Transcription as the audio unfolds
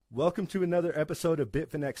Welcome to another episode of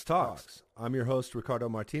Bitfinex Talks. I'm your host, Ricardo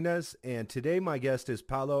Martinez, and today my guest is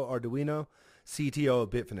Paolo Ardoino, CTO of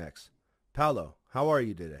Bitfinex. Paolo, how are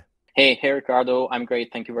you today? Hey, Ricardo. I'm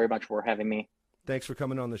great. Thank you very much for having me. Thanks for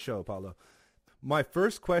coming on the show, Paolo. My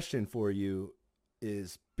first question for you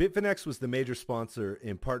is, Bitfinex was the major sponsor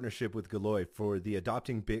in partnership with Galloy for the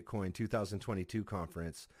Adopting Bitcoin 2022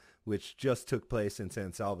 conference, which just took place in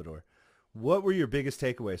San Salvador. What were your biggest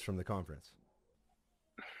takeaways from the conference?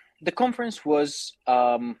 The conference was,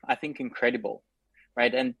 I think, incredible,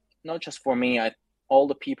 right? And not just for me, all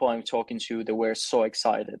the people I'm talking to, they were so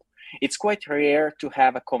excited. It's quite rare to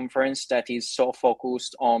have a conference that is so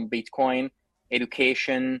focused on Bitcoin,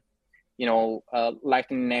 education,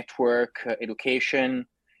 Lightning Network, education,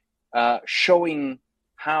 showing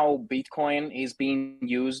how Bitcoin is being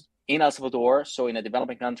used in El Salvador, so in the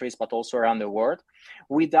developing countries, but also around the world,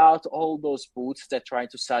 without all those booths that try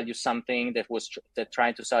to sell you something that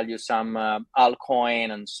try to sell you some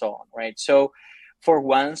altcoin and so on, right? So for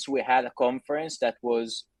once, we had a conference that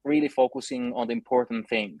was really focusing on the important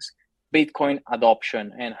things, Bitcoin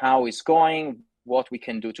adoption and how it's going, what we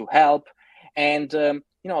can do to help. And,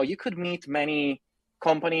 you could meet many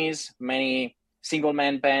companies, many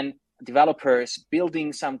single-man band developers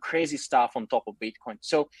building some crazy stuff on top of Bitcoin.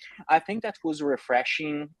 So I think that was a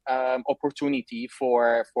refreshing opportunity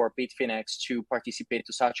for Bitfinex to participate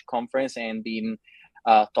to such a conference and being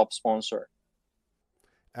a top sponsor.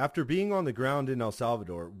 After being on the ground in El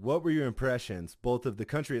Salvador, what were your impressions, both of the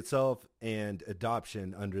country itself and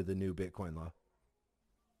adoption under the new Bitcoin law?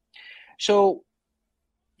 So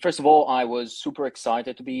first of all, I was super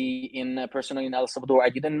excited to be personally in El Salvador. I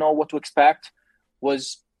didn't know what to expect.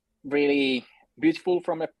 Was really beautiful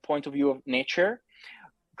from a point of view of nature.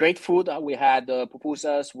 Great food. We had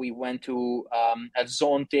pupusas. We went to El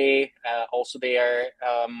Zonte, also there,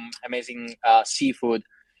 amazing seafood.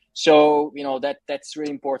 So, that's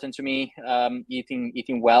really important to me,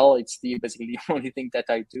 eating well. It's basically the only thing that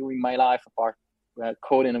I do in my life apart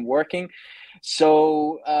coding and working.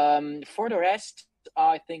 So for the rest,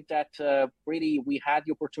 I think that really we had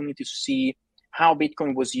the opportunity to see how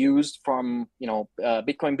Bitcoin was used from,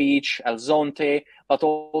 Bitcoin Beach, El Zonte, but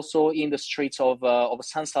also in the streets of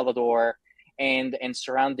San Salvador and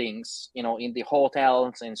surroundings, in the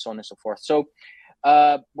hotels and so on and so forth. So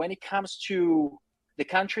when it comes to the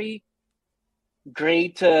country,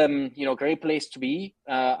 great place to be.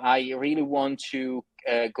 I really want to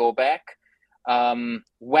go back.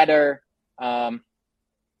 Weather,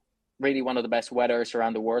 really one of the best weathers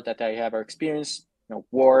around the world that I ever experienced.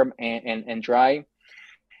 Warm and dry.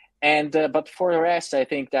 And but for the rest, I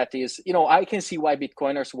think that is, I can see why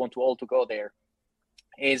Bitcoiners want to all to go there.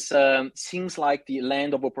 It seems like the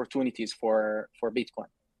land of opportunities for Bitcoin.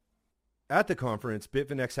 At the conference,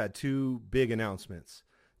 Bitfinex had two big announcements.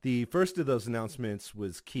 The first of those announcements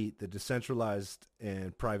was Keet, the decentralized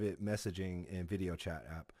and private messaging and video chat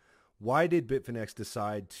app. Why did Bitfinex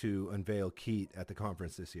decide to unveil Keet at the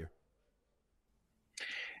conference this year?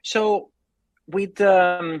 So with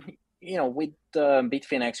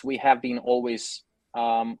Bitfinex, we have been always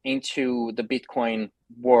into the Bitcoin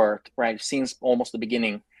world, right? Since almost the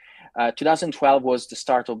beginning. 2012 was the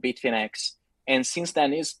start of Bitfinex, and since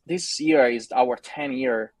then, this year is our 10th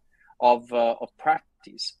year of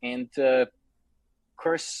practice, and of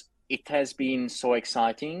course, it has been so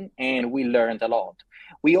exciting, and we learned a lot.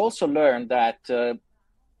 We also learned that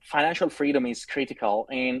financial freedom is critical,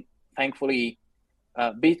 and thankfully,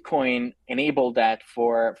 Bitcoin enabled that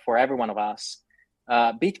for every one of us.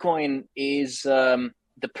 Bitcoin is the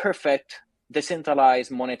perfect decentralized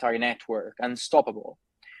monetary network, unstoppable.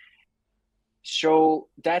 So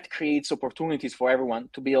that creates opportunities for everyone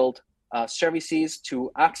to build services, to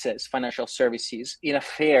access financial services in a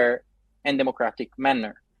fair and democratic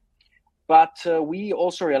manner. But we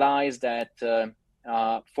also realize that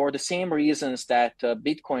for the same reasons that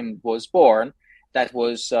Bitcoin was born, that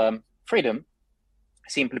was freedom,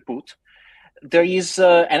 simply put, there is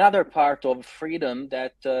another part of freedom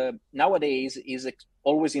that nowadays is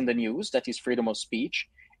always in the news, that is freedom of speech,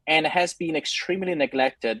 and has been extremely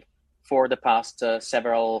neglected for the past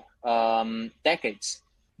several decades.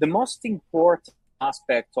 The most important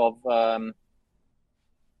aspect of a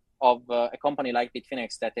company like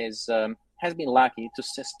Bitfinex that has been lucky to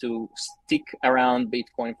stick around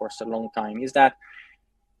Bitcoin for so long time is that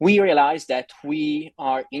we realize that we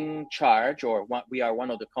are in charge, or we are one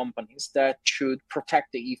of the companies that should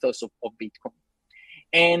protect the ethos of Bitcoin.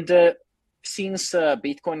 And since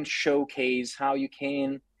Bitcoin showcase how you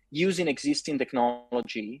can, using existing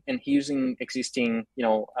technology and using existing,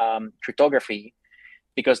 cryptography,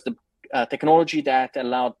 because the technology that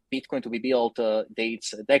allowed Bitcoin to be built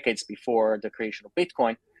dates decades before the creation of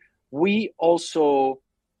Bitcoin. We also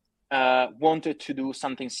wanted to do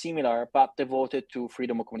something similar, but devoted to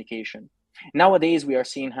freedom of communication. Nowadays, we are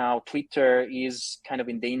seeing how Twitter is kind of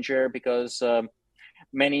in danger because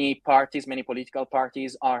many political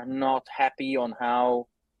parties are not happy on how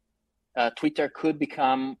Twitter could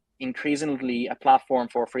become increasingly a platform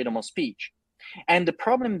for freedom of speech. And the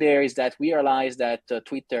problem there is that we realize that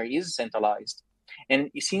Twitter is centralized.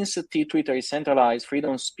 And since Twitter is centralized,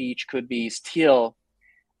 freedom of speech could be still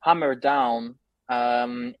hammered down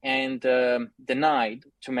and denied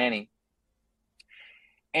to many.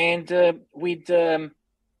 And with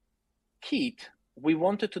Keith, we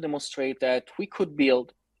wanted to demonstrate that we could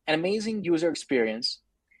build an amazing user experience,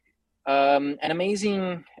 an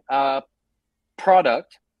amazing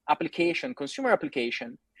product, application, consumer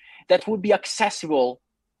application that would be accessible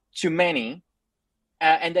to many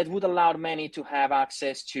and that would allow many to have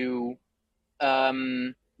access to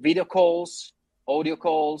video calls, audio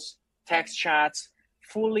calls, text chats,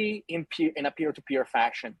 fully in a peer-to-peer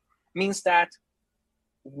fashion. Means that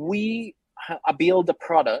we build a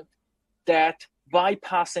product that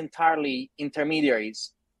bypass entirely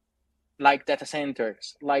intermediaries like data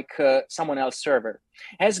centers, like someone else's server.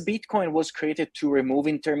 As Bitcoin was created to remove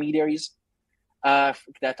intermediaries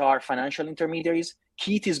that are financial intermediaries,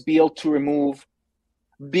 Keith is built to remove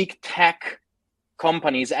big tech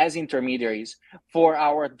companies as intermediaries for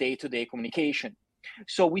our day-to-day communication.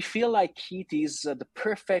 So we feel like Keith is the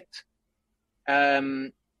perfect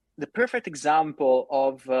example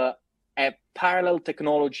of a parallel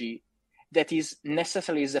technology that is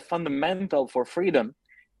necessarily a fundamental for freedom,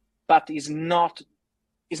 but is not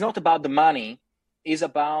about the money, is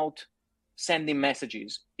about sending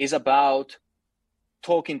messages, is about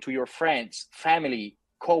talking to your friends, family,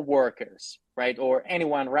 co-workers, right? Or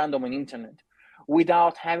anyone random on the internet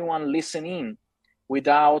without anyone listening,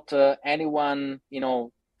 without anyone,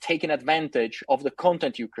 taking advantage of the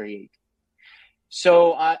content you create.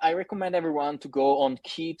 So I recommend everyone to go on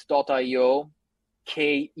keet.io,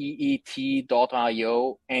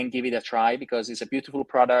 keet.io, and give it a try because it's a beautiful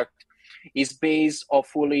product. It's based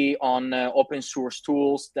fully on open source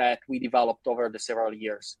tools that we developed over the several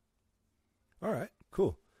years. All right,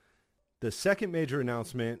 cool. The second major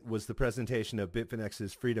announcement was the presentation of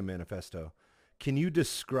Bitfinex's Freedom Manifesto. Can you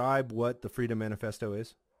describe what the Freedom Manifesto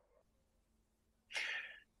is?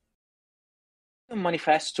 The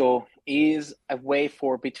Manifesto is a way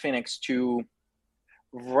for Bitfinex to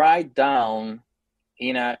write down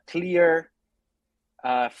in a clear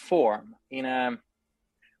form, in a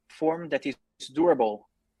form that is durable,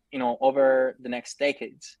 over the next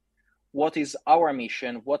decades. What is our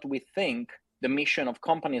mission? What we think the mission of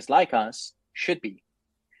companies like us should be,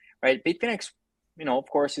 right? Bitfinex, of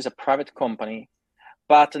course, is a private company,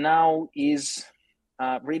 but now is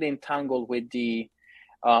really entangled with the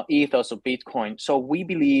ethos of Bitcoin. So we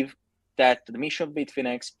believe that the mission of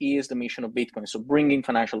Bitfinex is the mission of Bitcoin, so bringing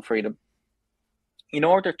financial freedom. In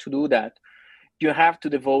order to do that, you have to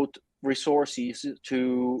devote resources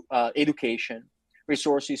to education,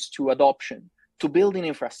 resources to adoption, to building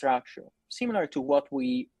infrastructure, similar to what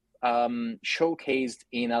we showcased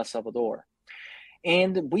in El Salvador.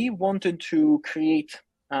 And we wanted to create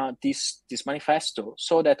this manifesto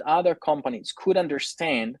so that other companies could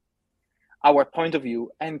understand our point of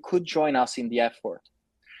view and could join us in the effort.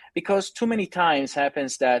 Because too many times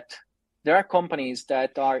happens that there are companies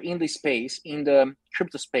that are in the space, in the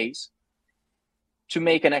crypto space, to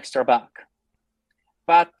make an extra buck.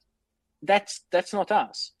 But that's not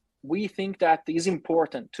us. We think that it is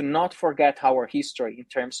important to not forget our history in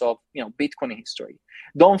terms of Bitcoin history.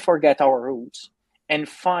 Don't forget our roots and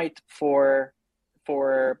fight for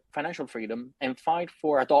financial freedom and fight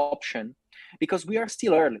for adoption, because we are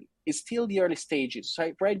still early. It's still the early stages,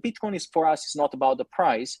 right? Bitcoin is, for us, is not about the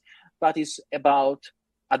price, but it's about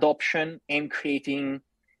adoption and creating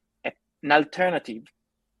an alternative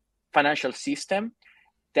financial system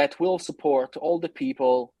that will support all the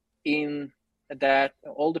people in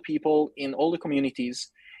all the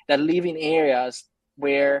communities that live in areas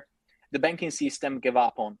where the banking system gave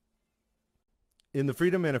up on. In the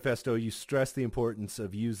Freedom Manifesto, you stress the importance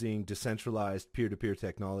of using decentralized peer-to-peer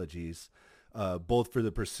technologies, both for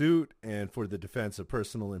the pursuit and for the defense of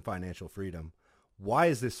personal and financial freedom. Why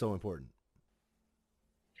is this so important?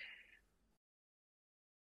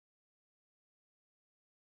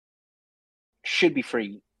 Should be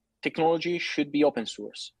free. Technology should be open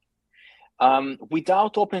source.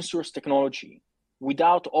 Without open source technology,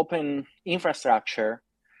 without open infrastructure,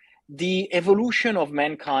 the evolution of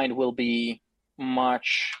mankind will be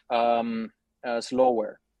much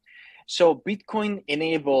slower. So Bitcoin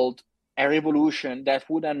enabled a revolution that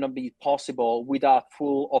would not be possible without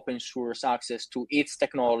full open source access to its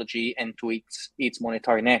technology and to its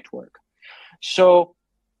monetary network. So,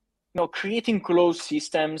 creating closed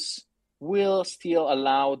systems will still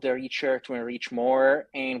allow the richer to enrich more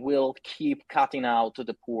and will keep cutting out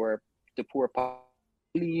the poor part.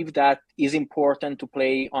 I believe that is important to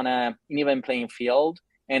play on an even playing field,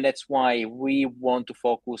 and that's why we want to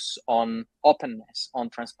focus on openness, on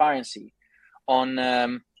transparency, on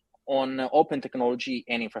open technology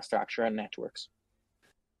and infrastructure and networks.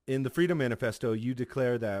 In the Freedom Manifesto, you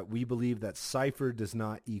declare that we believe that cipher does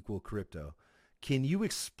not equal crypto. Can you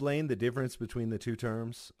explain the difference between the two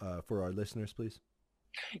terms for our listeners, please?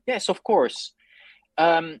 Yes, of course.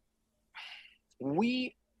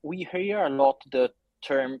 We hear a lot the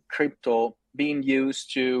term crypto being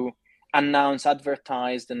used to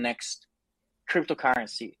advertise the next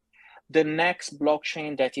cryptocurrency, the next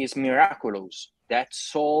blockchain that is miraculous, that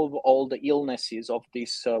solve all the illnesses of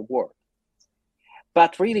this world.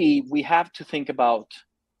 But really, we have to think about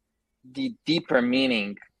the deeper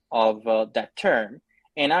meaning of that term.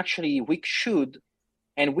 And actually, we should,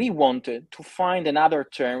 and we wanted to find another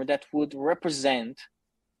term that would represent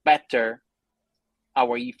better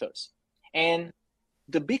our ethos. And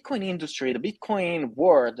the Bitcoin industry, the Bitcoin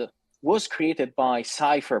world was created by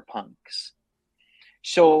cypherpunks.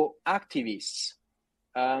 So activists,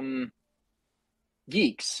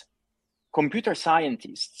 geeks, computer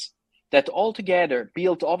scientists that all together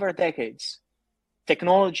built over decades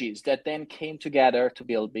technologies that then came together to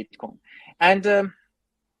build Bitcoin. And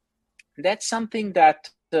that's something that,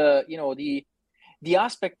 the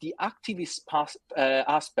aspect, the activist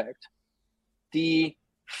aspect, the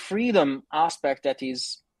freedom aspect that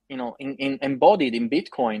is, embodied in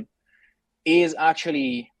Bitcoin is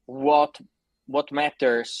actually what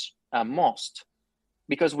matters most.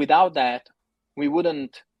 Because without that, we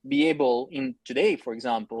wouldn't be able in today, for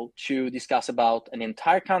example, to discuss about an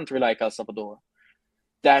entire country like El Salvador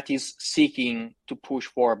that is seeking to push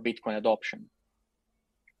for Bitcoin adoption.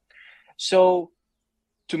 So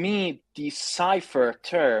to me, the cipher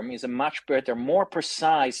term is a much better, more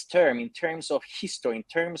precise term in terms of history, in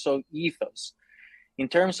terms of ethos, in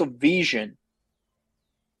terms of vision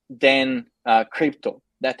than crypto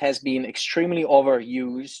that has been extremely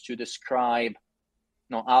overused to describe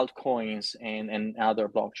altcoins and other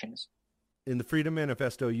blockchains. In the Freedom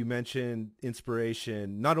Manifesto, you mentioned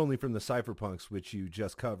inspiration not only from the cypherpunks, which you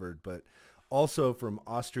just covered, but also from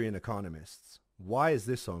Austrian economists. Why is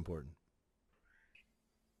this so important?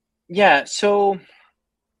 Yeah, so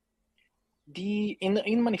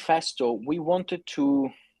in Manifesto, we wanted to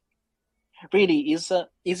really is a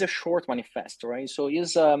short manifesto, right? So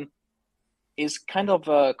is kind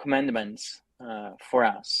of commandments for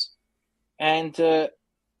us, and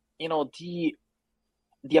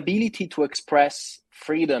the ability to express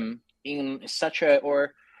freedom in such a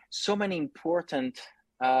or so many important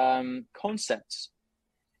concepts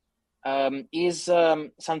is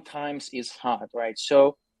sometimes is hard, right?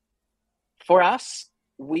 So for us,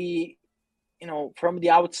 we from the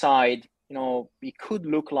outside, it could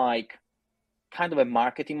look like kind of a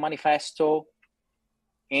marketing manifesto,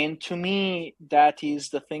 and to me, that is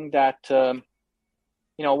the thing that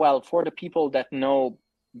well, for the people that know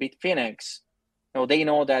Bitfinex, they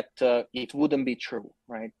know that it wouldn't be true,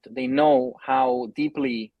 right? They know how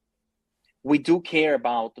deeply we do care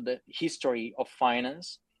about the history of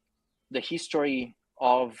finance, the history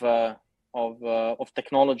of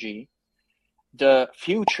technology, the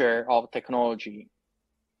future of technology,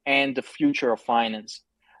 and the future of finance.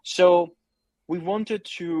 So we wanted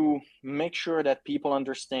to make sure that people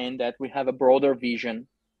understand that we have a broader vision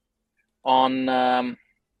on on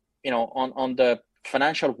the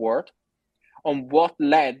financial world, on what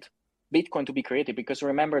led Bitcoin to be created. Because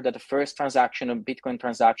remember that the first transaction of Bitcoin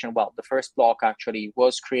transaction, well, the first block actually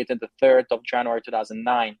was created the 3rd of January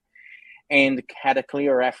 2009, and had a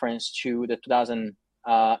clear reference to the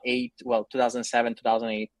 2007,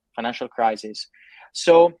 2008 financial crisis.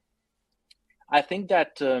 So I think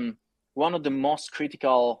that one of the most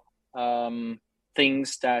critical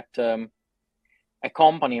things that a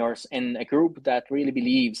company or in a group that really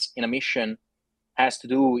believes in a mission has to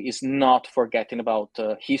do is not forgetting about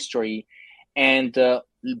history and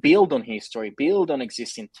build on history, build on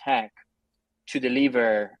existing tech to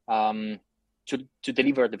deliver to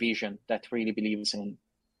deliver the vision that really believes in.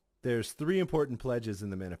 There's 3 important pledges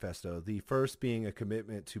in the manifesto. The first being a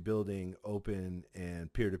commitment to building open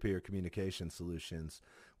and peer-to-peer communication solutions,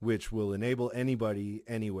 which will enable anybody,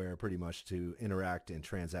 anywhere, pretty much to interact and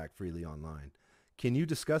transact freely online. Can you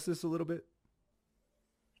discuss this a little bit?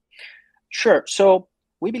 Sure. So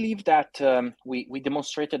we believe that we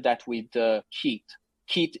demonstrated that with Kit.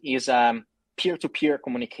 Kit is a peer-to-peer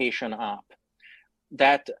communication app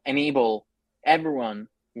that enable everyone,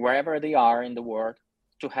 wherever they are in the world,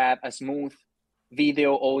 to have a smooth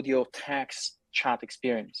video, audio, text, chat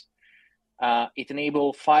experience. It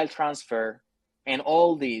enables file transfer and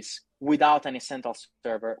all this without any central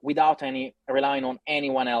server, without any relying on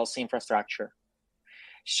anyone else's infrastructure.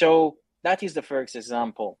 So that is the first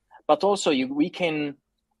example. But also we can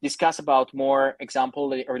discuss about more example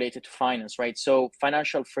related to finance, right? So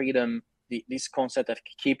financial freedom, this concept that I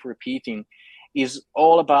keep repeating, is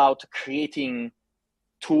all about creating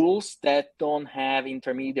tools that don't have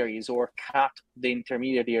intermediaries or cut the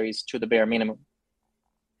intermediaries to the bare minimum.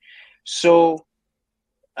 So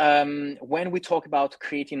when we talk about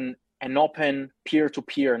creating an open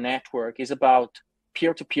peer-to-peer network, is about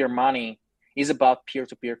peer-to-peer money, is about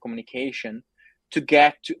peer-to-peer communication, to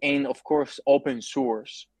get to, and of course, open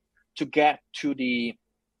source, to get to the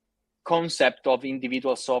concept of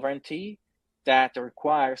individual sovereignty that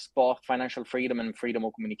requires both financial freedom and freedom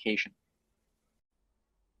of communication.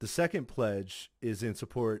 The second pledge is in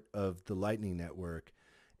support of the Lightning Network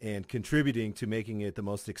and contributing to making it the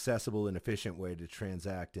most accessible and efficient way to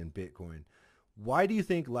transact in Bitcoin. Why do you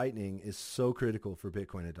think Lightning is so critical for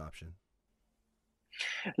Bitcoin adoption?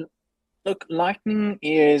 Look, Lightning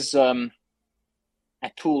is a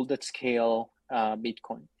tool that scales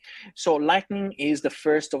Bitcoin. So Lightning is the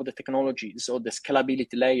first of the technologies or the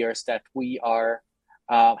scalability layers that we are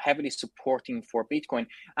heavily supporting for Bitcoin.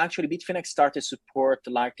 Actually, Bitfinex started to support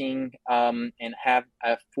Lightning and have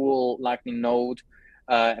a full Lightning node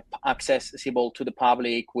accessible to the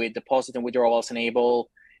public with deposit and withdrawals enabled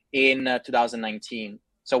in 2019.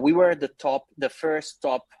 So we were the first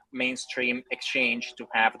top mainstream exchange to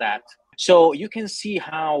have that. So you can see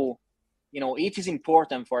how, it is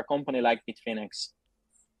important for a company like Bitfinex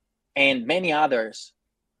and many others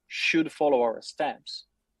should follow our steps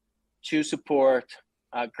to support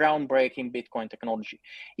groundbreaking Bitcoin technology.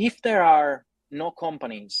 If there are no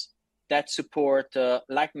companies that support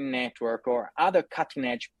Lightning Network or other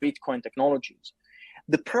cutting-edge Bitcoin technologies,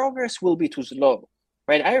 the progress will be too slow,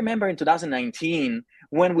 right? I remember in 2019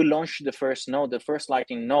 when we launched the first node, the first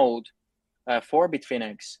Lightning node for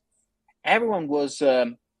Bitfinex, everyone was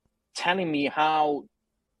telling me how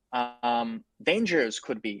dangerous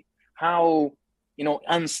could be, how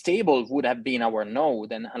unstable would have been our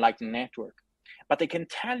node and Lightning Network. But I can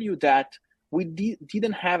tell you that we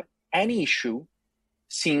didn't have any issue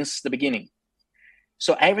since the beginning.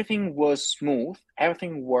 So everything was smooth,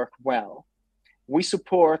 everything worked well. We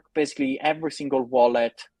support basically every single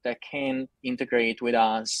wallet that can integrate with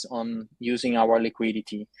us on using our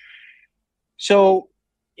liquidity. So,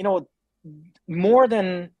 more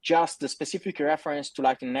than just the specific reference to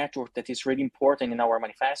Lightning Network that is really important in our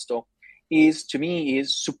manifesto is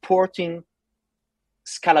supporting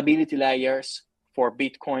scalability layers for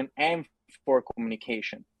Bitcoin and for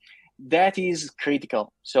communication. That is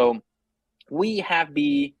critical. So we have to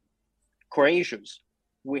be courageous.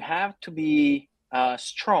 We have to be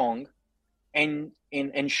strong and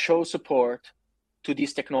show support to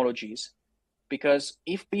these technologies, because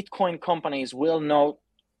if Bitcoin companies will not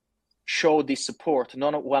show this support, no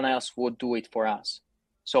one else would do it for us.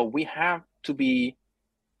 So we have to be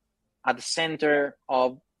at the center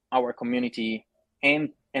of our community and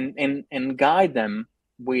guide them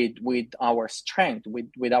with our strength,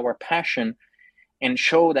 with our passion, and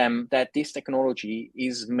show them that this technology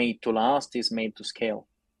is made to last, is made to scale.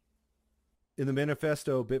 In the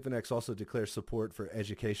manifesto, Bitfinex also declares support for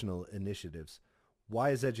educational initiatives. Why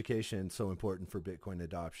is education so important for Bitcoin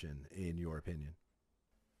adoption, in your opinion?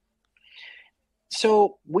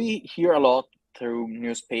 So we hear a lot through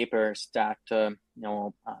newspapers that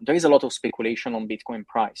there is a lot of speculation on Bitcoin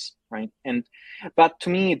price, right? But to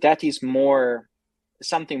me, that is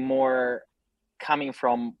something more coming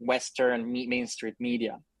from Western mainstream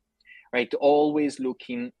media, right? Always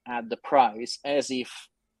looking at the price as if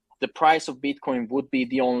the price of Bitcoin would be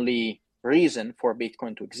the only reason for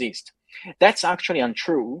Bitcoin to exist. That's actually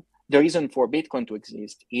untrue. The reason for Bitcoin to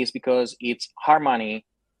exist is because it's hard money,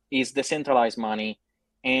 is decentralized money,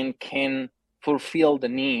 and can fulfill the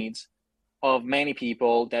needs of many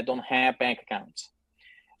people that don't have bank accounts.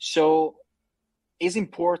 So it's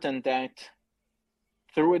important that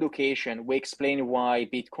through education, we explain why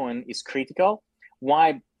Bitcoin is critical,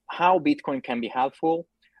 how Bitcoin can be helpful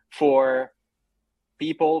for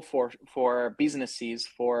people, for businesses,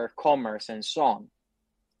 for commerce, and so on.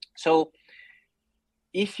 So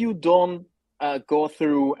if you don't go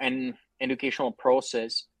through an educational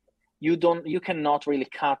process, you cannot really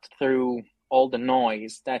cut through all the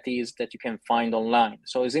noise that you can find online.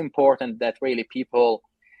 So it's important that really people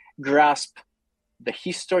grasp the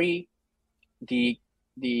history, the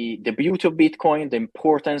beauty of Bitcoin, the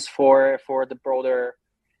importance for the broader,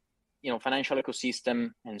 financial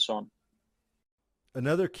ecosystem, and so on.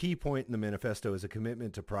 Another key point in the manifesto is a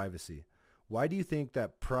commitment to privacy. Why do you think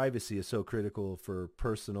that privacy is so critical for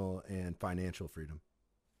personal and financial freedom?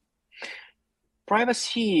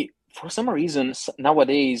 Privacy, for some reasons,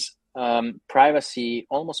 nowadays, privacy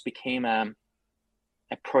almost became a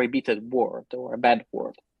prohibited word or a bad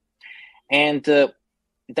word. And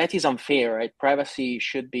that is unfair, right? Privacy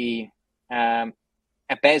should be a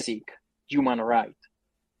basic human right.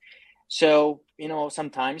 So,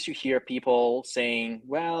 sometimes you hear people saying,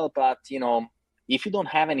 well, but, if you don't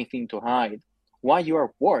have anything to hide, why you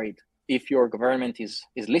are worried if your government is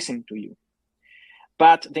listening to you?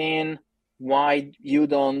 But then why you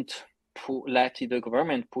don't let the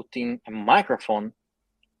government put in a microphone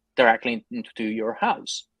directly into your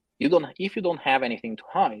house? If you don't have anything to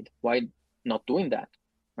hide, why not doing that,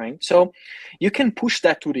 right? So you can push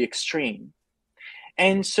that to the extreme.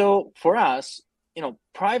 And so for us,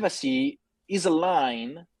 privacy is a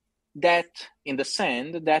line that in the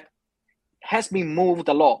sand that has been moved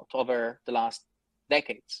a lot over the last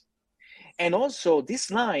decades. And also this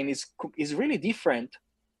line is really different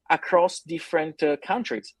across different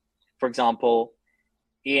countries. For example,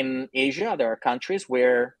 in Asia, there are countries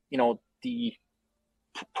where, the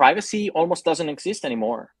privacy almost doesn't exist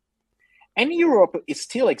anymore. And Europe, it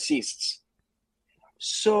still exists.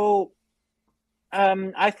 So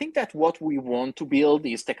I think that what we want to build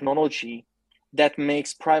is technology that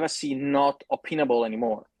makes privacy not opinable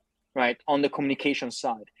anymore, right? On the communication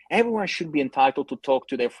side, everyone should be entitled to talk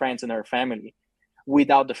to their friends and their family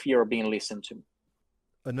without the fear of being listened to.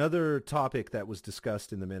 Another topic that was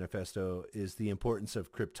discussed in the manifesto is the importance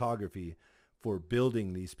of cryptography for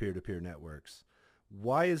building these peer-to-peer networks.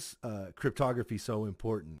 Why is cryptography so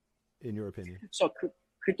important, in your opinion? So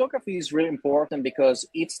cryptography is really important because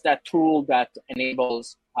it's that tool that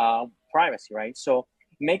enables privacy, right? So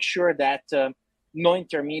make sure that no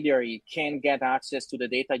intermediary can get access to the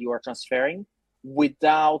data you are transferring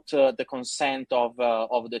without the consent of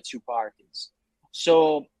the two parties.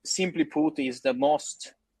 So simply put, is the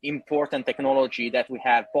most important technology that we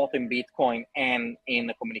have both in Bitcoin and in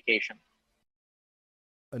the communication.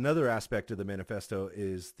 Another aspect of the manifesto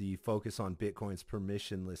is the focus on Bitcoin's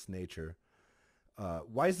permissionless nature.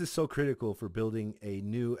 Why is this so critical for building a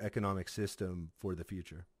new economic system for the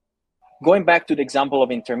future? Going back to the example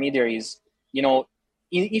of intermediaries,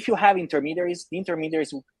 if you have intermediaries, the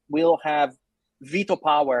intermediaries will have veto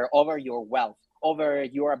power over your wealth, over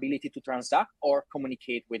your ability to transact or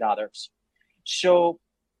communicate with others. So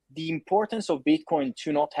the importance of Bitcoin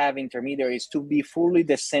to not have intermediaries, to be fully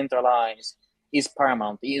decentralized, is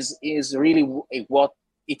paramount, is really what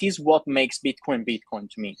makes Bitcoin Bitcoin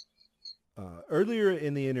to me. Earlier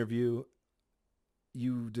in the interview,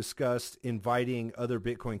 you discussed inviting other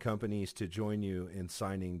Bitcoin companies to join you in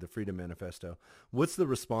signing the Freedom Manifesto. What's the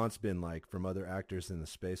response been like from other actors in the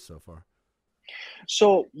space so far?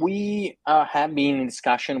 So we have been in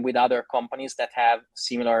discussion with other companies that have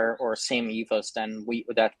similar or same ethos than we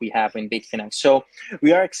have in Bitfinex. So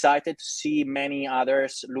we are excited to see many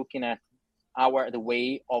others looking at our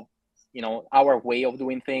way of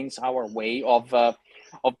doing things, our way of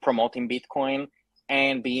promoting Bitcoin,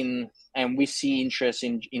 and we see interest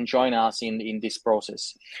in joining us in this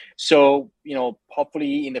process. So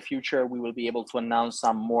hopefully in the future we will be able to announce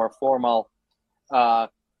some more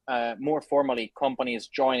formally companies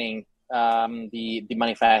joining the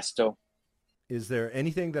manifesto. Is there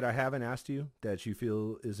anything that I haven't asked you that you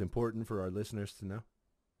feel is important for our listeners to know?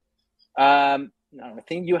 I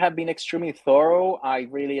think you have been extremely thorough. I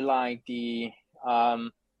really like the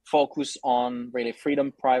focus on really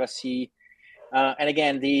freedom, privacy, and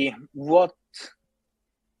again, what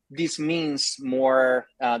this means more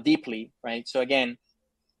deeply, right? So again,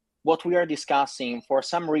 what we are discussing for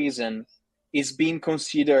some reason is being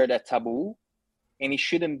considered a taboo, and it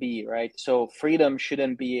shouldn't be, right? So freedom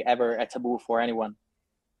shouldn't be ever a taboo for anyone.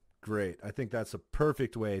 Great. I think that's a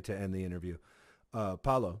perfect way to end the interview.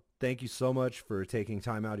 Paolo, thank you so much for taking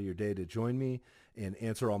time out of your day to join me and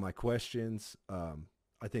answer all my questions.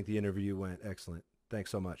 I think the interview went excellent.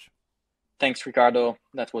 Thanks so much. Thanks, Ricardo.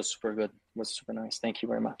 That was super good. It was super nice. Thank you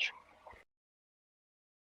very much.